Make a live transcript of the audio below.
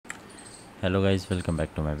Hello guys, welcome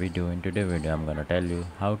back to my video. In today's video I'm gonna tell you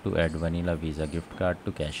how to add vanilla Visa gift card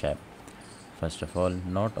to Cash App. First of all,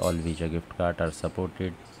 not all Visa gift cards are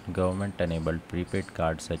supported. Government enabled prepaid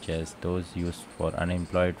cards such as those used for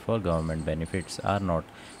unemployed for government benefits are not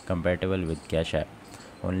compatible with Cash App.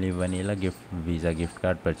 Only vanilla Visa gift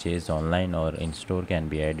card purchased online or in store can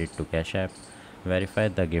be added to Cash App. Verify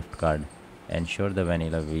the gift card. Ensure the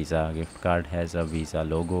vanilla Visa gift card has a Visa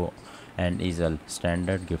logo and is a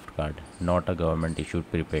standard gift card, not a government issued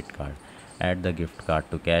prepaid card. Add the gift card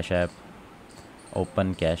to Cash App.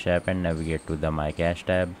 Open Cash App and navigate to the My Cash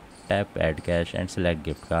tab. Tap Add Cash and select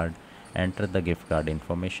gift card. Enter the gift card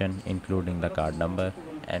information including the card number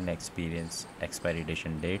and experience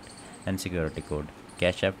expiration date and security code.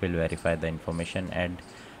 Cash App will verify the information and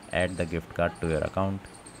add the gift card to your account.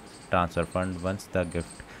 Transfer fund. Once the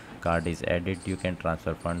gift card is added, you can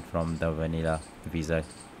transfer fund from the vanilla Visa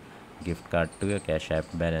gift card to your Cash App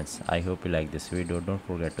balance. I hope you like this video. Don't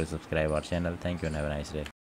forget to subscribe our channel. Thank you and have a nice day.